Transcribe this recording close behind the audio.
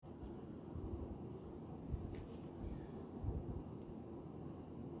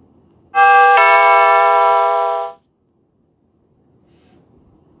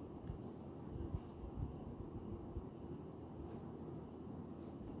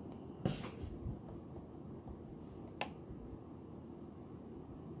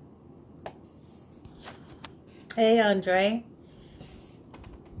Hey, Andre.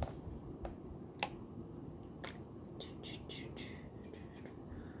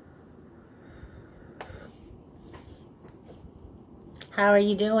 How are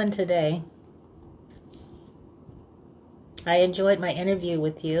you doing today? I enjoyed my interview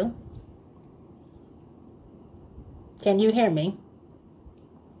with you. Can you hear me?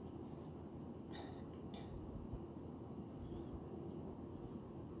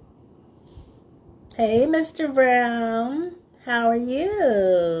 Hey, Mr. Brown. How are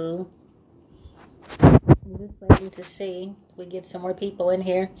you? I'm just waiting to see if we get some more people in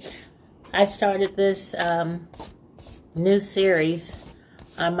here. I started this new series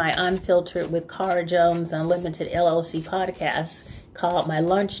on my Unfiltered with Cara Jones Unlimited LLC podcast called My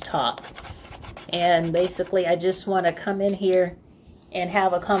Lunch Talk. And basically, I just want to come in here and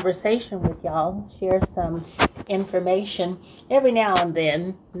have a conversation with y'all, share some information every now and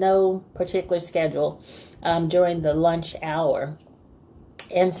then, no particular schedule, during the lunch hour.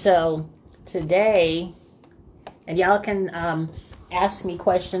 And so today, and y'all can ask me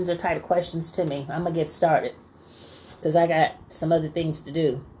questions or type questions to me. I'm going to get started because I got some other things to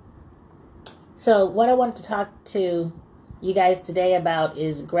do. So what I wanted to talk to you guys today about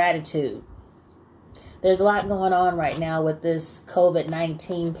is gratitude. There's a lot going on right now with this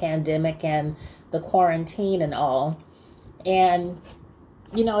COVID-19 pandemic and the quarantine and all. And,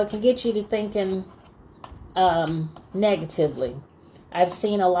 it can get you to thinking negatively. I've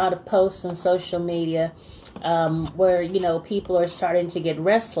seen a lot of posts on social media where, people are starting to get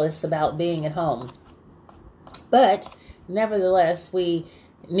restless about being at home. But nevertheless, we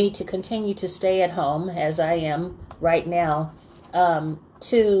need to continue to stay at home, as I am right now,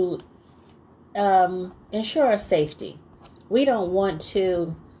 to ensure our safety. We don't want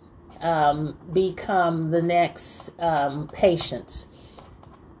to become the next patients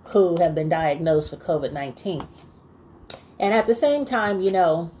who have been diagnosed with COVID-19. And at the same time,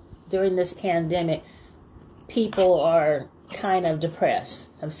 during this pandemic, people are kind of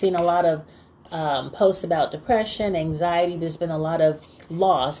depressed. I've seen a lot of posts about depression, anxiety. There's been a lot of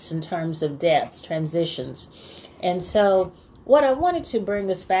loss in terms of deaths, transitions. And so what I wanted to bring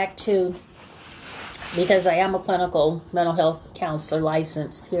us back to, because I am a clinical mental health counselor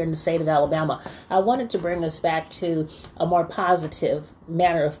licensed here in the state of Alabama, I wanted to bring us back to a more positive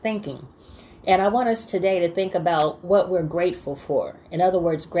manner of thinking. And I want us today to think about what we're grateful for. In other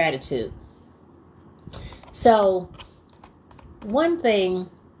words, gratitude. So one thing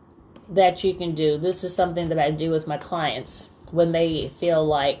that you can do, this is something that I do with my clients when they feel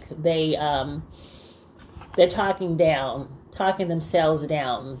like they're talking themselves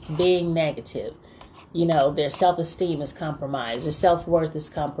down, being negative. Their self-esteem is compromised, their self-worth is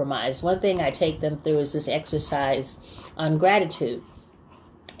compromised. One thing I take them through is this exercise on gratitude.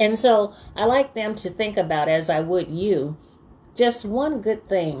 And so I like them to think about, as I would you, just one good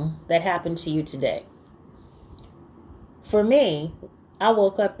thing that happened to you today. For me, I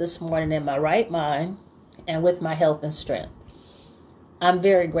woke up this morning in my right mind and with my health and strength. I'm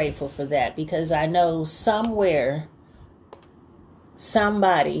very grateful for that because I know somewhere,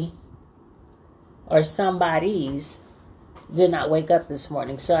 somebody or somebody's did not wake up this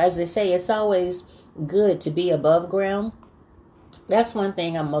morning. So as they say, it's always good to be above ground. That's one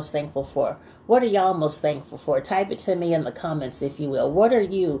thing I'm most thankful for. What are y'all most thankful for? Type it to me in the comments, if you will. What are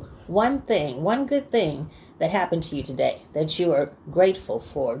you, one good thing that happened to you today that you are grateful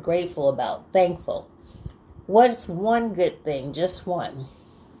for, grateful about, thankful? What's one good thing? Just one.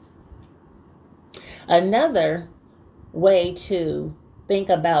 Another way to think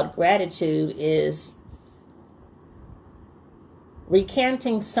about gratitude is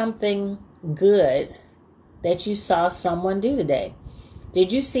recanting something good that you saw someone do today.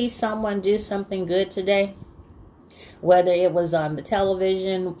 Did you see someone do something good today? Whether it was on the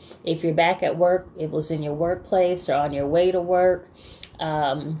television, if you're back at work, it was in your workplace or on your way to work,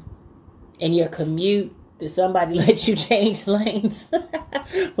 in your commute. Did somebody let you change lanes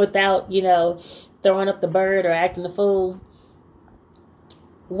without, throwing up the bird or acting the fool?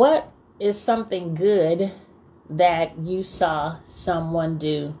 What is something good that you saw someone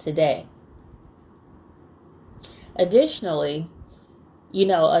do today? Additionally,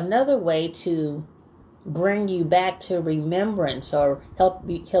 another way to bring you back to remembrance or help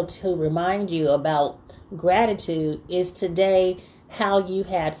to remind you about gratitude is today how you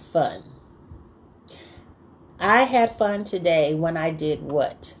had fun. I had fun today when I did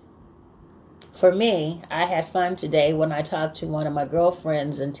what? For me, I had fun today when I talked to one of my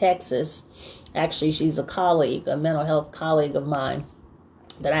girlfriends in Texas. Actually, she's a colleague, a mental health colleague of mine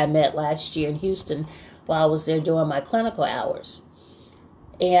that I met last year in Houston while I was there doing my clinical hours.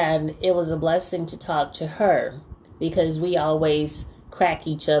 And it was a blessing to talk to her because we always crack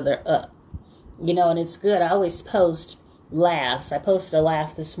each other up. And it's good. I always post laughs. I posted a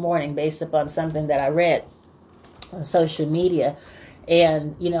laugh this morning based upon something that I read on social media.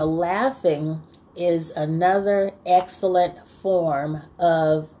 And, laughing is another excellent form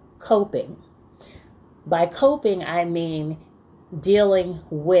of coping. By coping, I mean dealing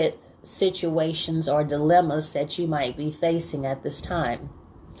with situations or dilemmas that you might be facing at this time.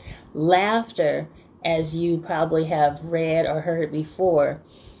 Laughter, as you probably have read or heard before,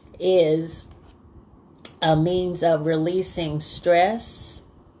 is a means of releasing stress,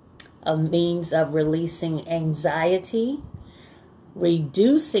 a means of releasing anxiety,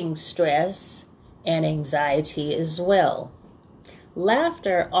 reducing stress and anxiety as well.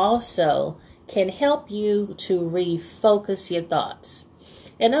 Laughter also can help you to refocus your thoughts.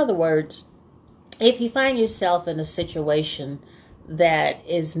 In other words, if you find yourself in a situation that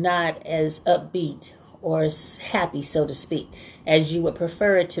is not as upbeat or as happy, so to speak, as you would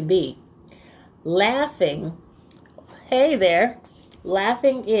prefer it to be, laughing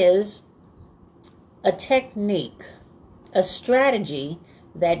is a technique, a strategy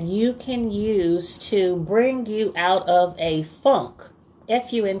that you can use to bring you out of a funk,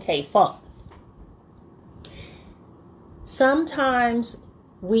 F-U-N-K, funk. Sometimes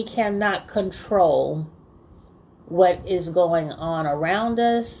we cannot control what is going on around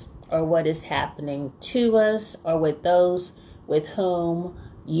us or what is happening to us or with those with whom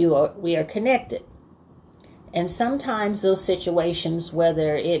we are connected. And sometimes those situations,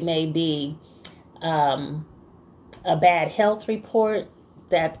 whether it may be a bad health report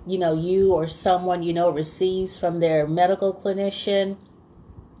that you or someone receives from their medical clinician,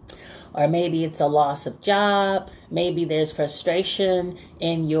 or maybe it's a loss of job, maybe there's frustration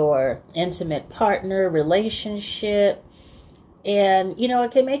in your intimate partner relationship, and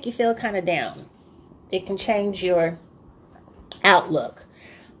it can make you feel kind of down. It can change your outlook.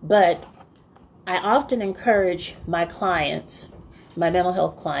 But I often encourage my clients, my mental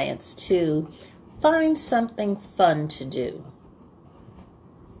health clients, to find something fun to do.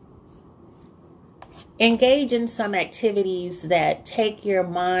 Engage in some activities that take your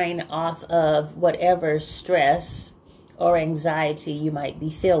mind off of whatever stress or anxiety you might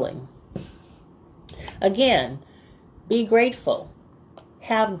be feeling. Again, be grateful.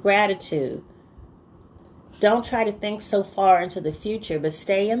 Have gratitude. Don't try to think so far into the future, but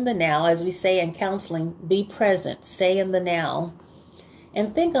stay in the now. As we say in counseling, be present. Stay in the now.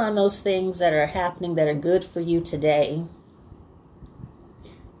 And think on those things that are happening that are good for you today.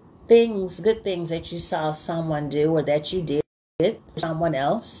 Good things that you saw someone do or that you did for someone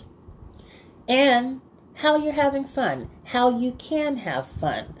else. And how you're having fun. How you can have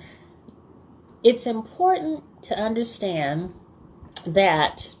fun. It's important to understand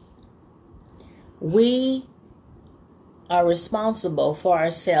that we are responsible for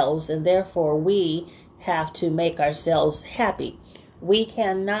ourselves, and therefore we have to make ourselves happy. We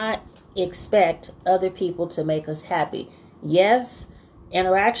cannot expect other people to make us happy. Yes,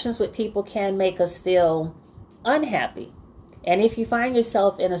 interactions with people can make us feel unhappy. And if you find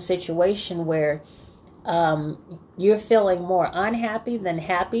yourself in a situation where you're feeling more unhappy than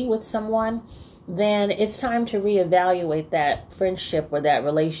happy with someone, then it's time to reevaluate that friendship or that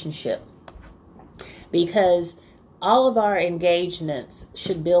relationship. Because all of our engagements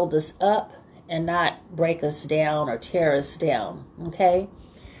should build us up and not break us down or tear us down, okay?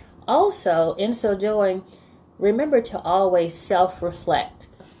 Also, in so doing, remember to always self-reflect.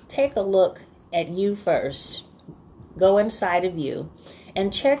 Take a look at you first. Go inside of you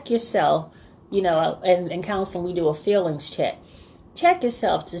and check yourself. In counseling, we do a feelings check. Check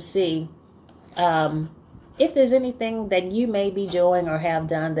yourself to see if there's anything that you may be doing or have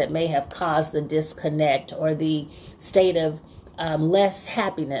done that may have caused the disconnect or the state of less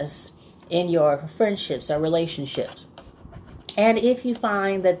happiness in your friendships or relationships. And if you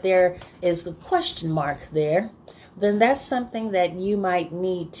find that there is a question mark there, then that's something that you might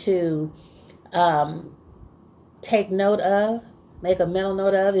need to take note of, make a mental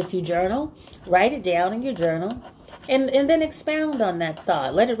note of. If you journal, write it down in your journal. And then expound on that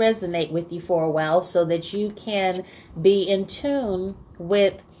thought. Let it resonate with you for a while so that you can be in tune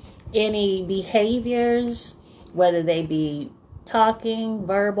with any behaviors, whether they be talking,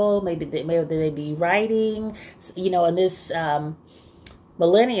 verbal, maybe they be writing. In this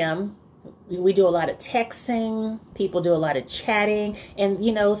millennium, we do a lot of texting. People do a lot of chatting. And,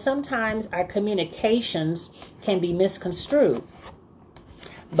 sometimes our communications can be misconstrued.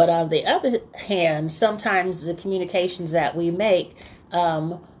 But on the other hand, sometimes the communications that we make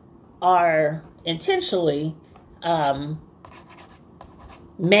are intentionally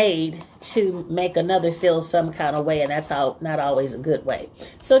made to make another feel some kind of way, and that's not always a good way.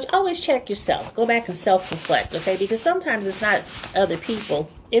 So always check yourself. Go back and self-reflect, okay? Because sometimes it's not other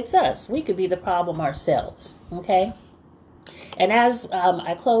people, it's us. We could be the problem ourselves, okay? And as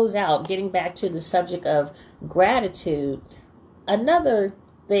I close out, getting back to the subject of gratitude, another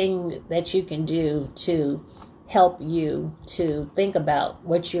thing that you can do to help you to think about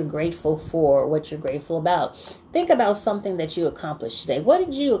what you're grateful for, what you're grateful about. Think about something that you accomplished today. What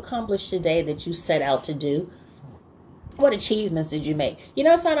did you accomplish today that you set out to do? What achievements did you make? You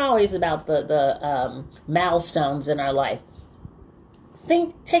know, it's not always about the milestones in our life.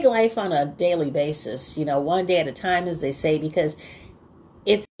 Take life on a daily basis, you know, one day at a time, as they say, because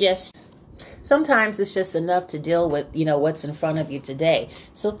it's just, sometimes it's just enough to deal with, you know, what's in front of you today.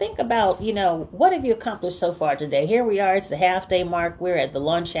 So think about, you know, what have you accomplished so far today? Here we are, it's the half-day mark. We're at the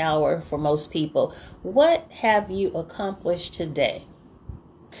lunch hour for most people. What have you accomplished today?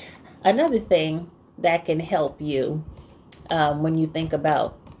 Another thing that can help you when you think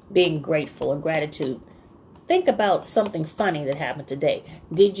about being grateful and gratitude, think about something funny that happened today.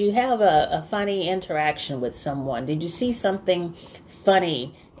 Did you have a funny interaction with someone? Did you see something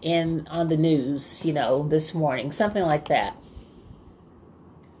funny on the news, you know, this morning, something like that?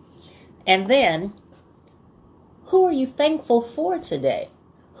 And then, who are you thankful for today?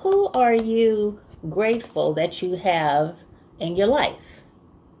 Who are you grateful that you have in your life?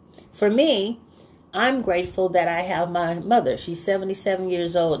 For me, I'm grateful that I have my mother. She's 77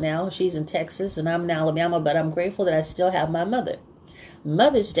 years old now. She's in Texas and I'm in Alabama, but I'm grateful that I still have my mother.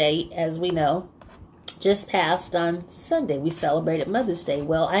 Mother's Day, as we know, just passed on Sunday. We celebrated Mother's Day.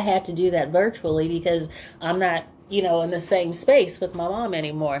 Well, I had to do that virtually because I'm not, you know, in the same space with my mom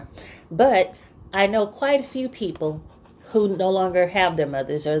anymore. But I know quite a few people who no longer have their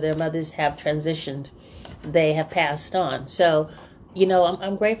mothers, or their mothers have transitioned. They have passed on. So, you know,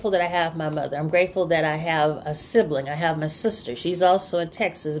 I'm grateful that I have my mother. I'm grateful that I have a sibling. I have my sister. She's also in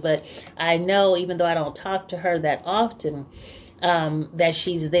Texas, but I know, even though I don't talk to her that often, that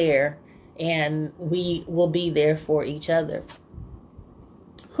she's there. And we will be there for each other.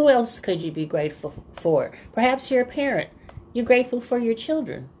 Who else could you be grateful for? Perhaps you're a parent. You're grateful for your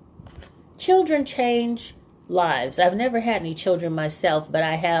children. Children change lives. I've never had any children myself, but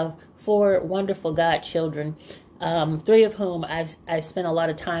I have 4 wonderful godchildren, 3 of whom I spent a lot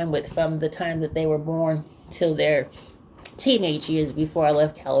of time with from the time that they were born till their teenage years before I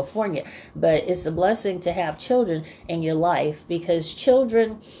left California. But it's a blessing to have children in your life, because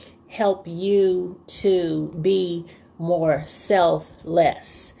children help you to be more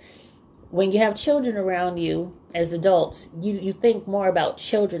selfless. When you have children around you as adults, you think more about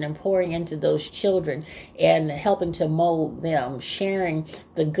children and pouring into those children and helping to mold them, sharing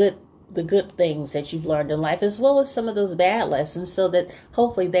the good things that you've learned in life, as well as some of those bad lessons, so that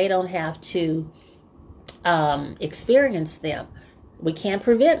hopefully they don't have to experience them. We can't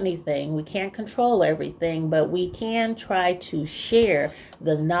prevent anything. We can't control everything, but we can try to share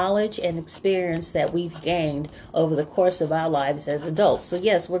the knowledge and experience that we've gained over the course of our lives as adults. So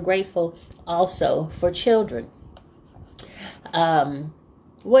yes, we're grateful also for children.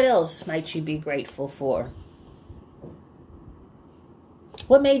 What else might you be grateful for?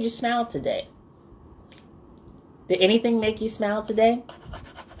 What made you smile today? Did anything make you smile today?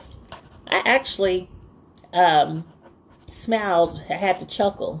 I actually smiled. I had to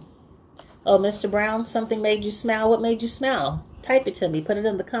chuckle. Oh, Mr. Brown, something made you smile. What made you smile? Type it to me. Put it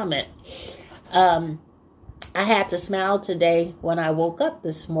in the comment. I had to smile today when I woke up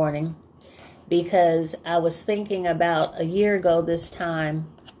this morning, because I was thinking about a year ago this time.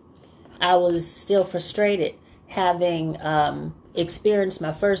 I was still frustrated, having experienced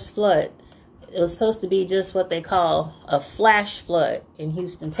my first flood. It was supposed to be just what they call a flash flood in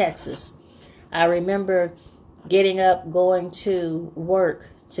Houston, Texas. I remember getting up, going to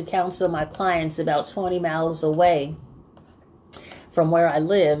work to counsel my clients about 20 miles away from where I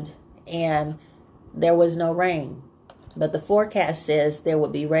lived, and there was no rain. But the forecast says there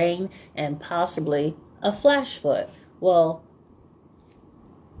would be rain and possibly a flash flood. Well,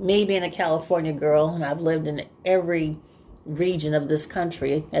 me being a California girl, and I've lived in every region of this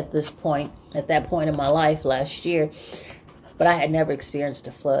country at that point in my life last year, but I had never experienced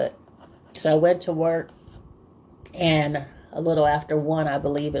a flood. So I went to work, and a little after 1, I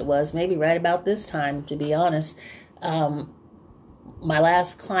believe it was, maybe right about this time, to be honest, my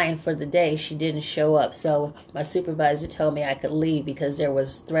last client for the day, she didn't show up. So my supervisor told me I could leave because there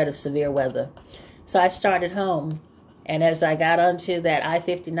was threat of severe weather. So I started home, and as I got onto that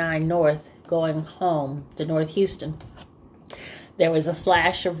I-59 North going home to North Houston, there was a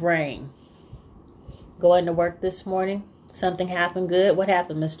flash of rain. Going to work this morning, Something happened good? What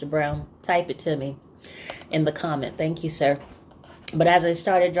happened, Mr. Brown? Type it to me in the comment. Thank you, sir. But as I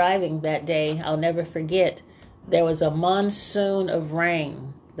started driving that day, I'll never forget, there was a monsoon of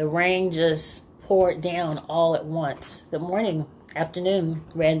rain. The rain just poured down all at once. Good morning, afternoon,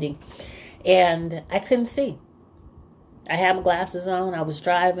 Randy. And I couldn't see. I had my glasses on. I was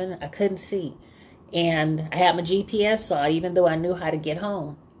driving. I couldn't see. And I had my GPS on, even though I knew how to get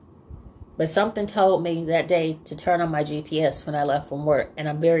home. But something told me that day to turn on my GPS when I left from work. And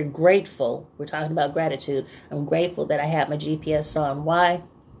I'm very grateful. We're talking about gratitude. I'm grateful that I had my GPS on. Why?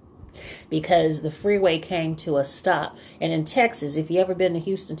 Because the freeway came to a stop. And in Texas, if you've ever been to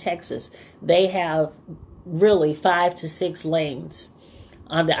Houston, Texas, they have really 5 to 6 lanes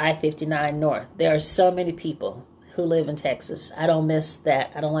on the I-59 North. There are so many people who live in Texas. I don't miss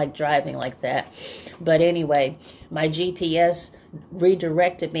that. I don't like driving like that. But anyway, my GPS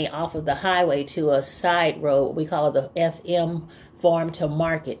redirected me off of the highway to a side road. We call it the FM, Farm to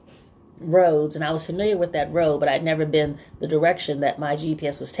Market roads. And I was familiar with that road, but I'd never been the direction that my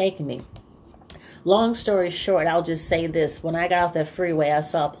GPS was taking me. Long story short, I'll just say this. When I got off that freeway, I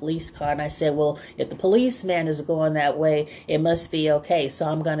saw a police car, and I said, well, if the policeman is going that way, it must be okay, so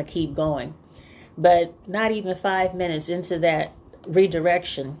I'm going to keep going. But not even 5 minutes into that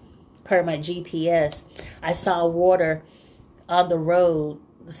redirection, per my GPS, I saw water on the road,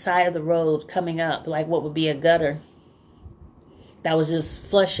 the side of the road coming up, like what would be a gutter that was just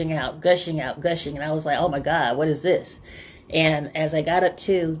flushing out, gushing, and I was like, oh my God, what is this? And as I got up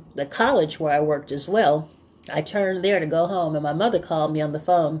to the college where I worked as well, I turned there to go home, and my mother called me on the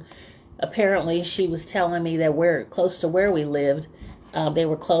phone. Apparently, she was telling me that we're close to where we lived. They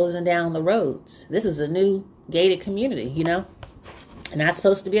were closing down the roads. This is a new gated community, you know, not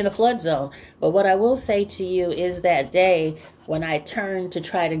supposed to be in a flood zone. But what I will say to you is that day when I turned to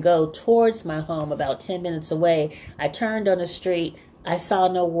try to go towards my home about 10 minutes away, I turned on the street. I saw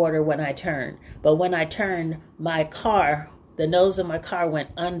no water when I turned. But when I turned, my car, the nose of my car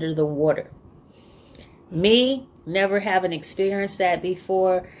went under the water. Me, never having experienced that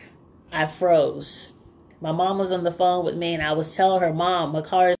before, I froze. My mom was on the phone with me, and I was telling her, Mom, my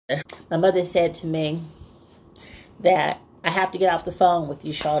car is there. My mother said to me that I have to get off the phone with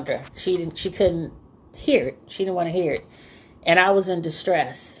you, Chandra. She couldn't hear it. She didn't want to hear it. And I was in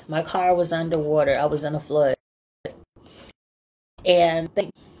distress. My car was underwater. I was in a flood. And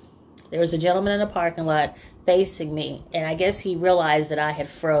there was a gentleman in the parking lot facing me, and I guess he realized that I had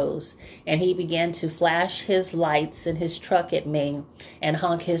froze, and he began to flash his lights in his truck at me and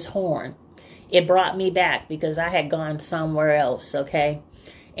honk his horn. It brought me back because I had gone somewhere else, okay?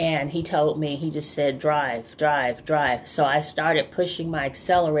 And he told me, he just said, drive, drive, drive. So I started pushing my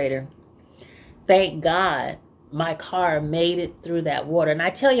accelerator. Thank God my car made it through that water. And I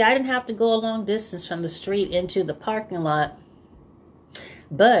tell you, I didn't have to go a long distance from the street into the parking lot,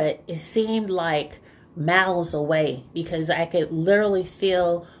 but it seemed like miles away because I could literally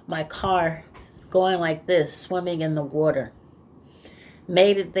feel my car going like this, swimming in the water.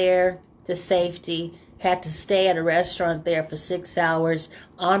 Made it there to safety. Had to stay at a restaurant there for 6 hours.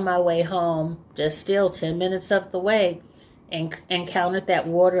 On my way home, just still 10 minutes up the way, and encountered that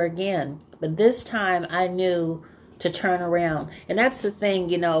water again. But this time I knew to turn around. And that's the thing,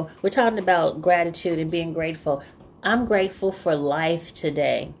 you know, we're talking about gratitude and being grateful. I'm grateful for life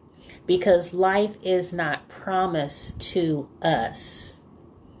today because life is not promised to us.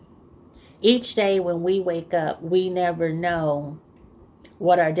 Each day when we wake up, we never know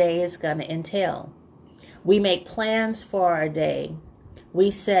what our day is going to entail. We make plans for our day.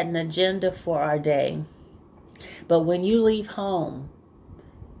 We set an agenda for our day. But when you leave home,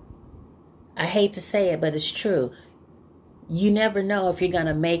 I hate to say it, but it's true. You never know if you're going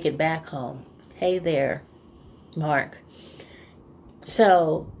to make it back home. Hey there, Mark.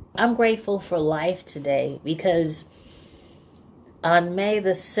 So I'm grateful for life today because on May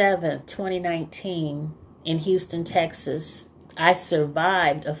the 7th, 2019, in Houston, Texas, I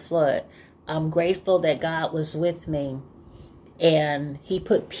survived a flood. I'm grateful that God was with me, and he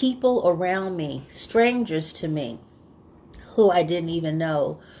put people around me, strangers to me, who I didn't even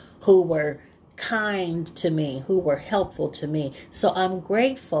know, who were kind to me, who were helpful to me. So I'm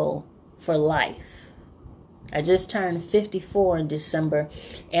grateful for life. I just turned 54 in December,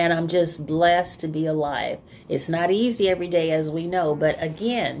 and I'm just blessed to be alive. It's not easy every day, as we know, but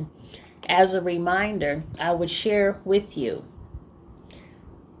again, as a reminder, I would share with you,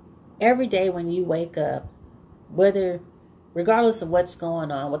 every day when you wake up, regardless of what's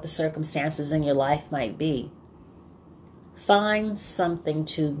going on, what the circumstances in your life might be, find something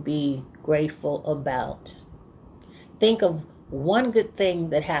to be grateful about. Think of one good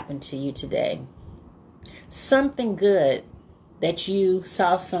thing that happened to you today. Something good that you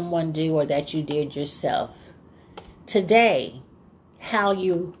saw someone do or that you did yourself. Today, how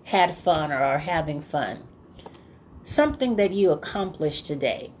you had fun or are having fun. Something that you accomplished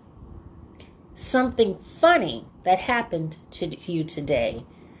today. Something funny that happened to you today.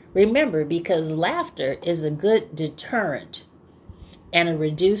 Remember, because laughter is a good deterrent and a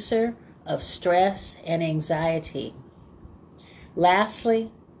reducer of stress and anxiety.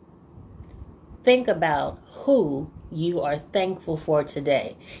 Lastly, think about who you are thankful for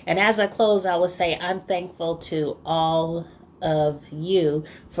today. And as I close, I will say I'm thankful to all of you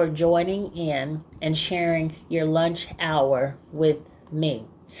for joining in and sharing your lunch hour with me.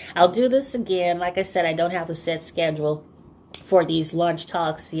 I'll do this again. Like I said, I don't have a set schedule for these lunch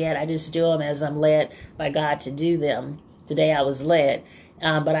talks yet. I just do them as I'm led by God to do them. Today I was led.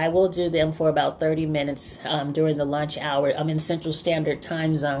 But I will do them for about 30 minutes during the lunch hour. I'm in Central Standard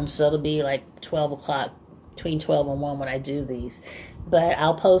Time Zone, so it'll be like 12 o'clock, between 12 and 1 when I do these. But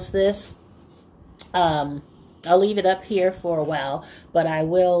I'll post this. I'll leave it up here for a while, but I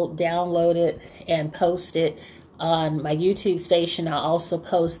will download it and post it on my YouTube station. I'll also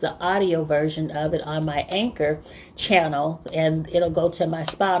post the audio version of it on my Anchor channel, and it'll go to my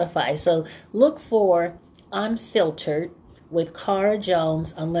Spotify. So look for Unfiltered with Cara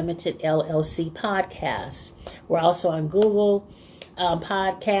Jones Unlimited LLC podcast. We're also on Google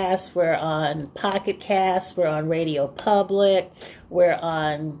Podcasts. We're on Pocket Casts. We're on Radio Public. We're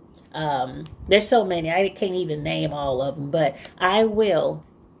on, there's so many. I can't even name all of them, but I will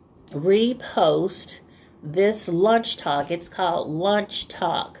repost this lunch talk. It's called Lunch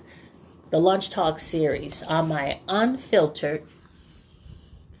Talk, the Lunch Talk series on my Unfiltered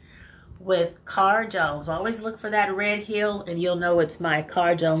with Cara Jones. Always look for that red hill and you'll know it's my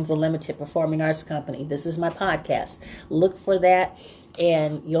Cara Jones Unlimited Performing Arts Company. This is my podcast. Look for that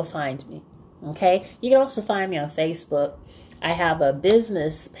and you'll find me. Okay? You can also find me on Facebook. I have a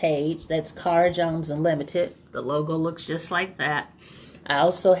business page that's Cara Jones Unlimited. The logo looks just like that. I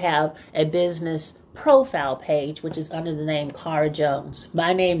also have a business profile page, which is under the name Cara Jones.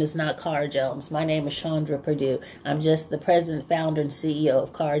 My name is not Cara Jones. My name is Chandra Purdue. I'm just the president, founder, and CEO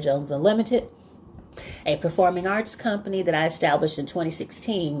of Cara Jones Unlimited, a performing arts company that I established in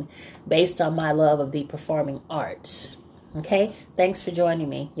 2016 based on my love of the performing arts. Okay? Thanks for joining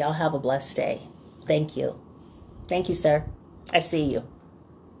me. Y'all have a blessed day. Thank you. Thank you, sir. I see you.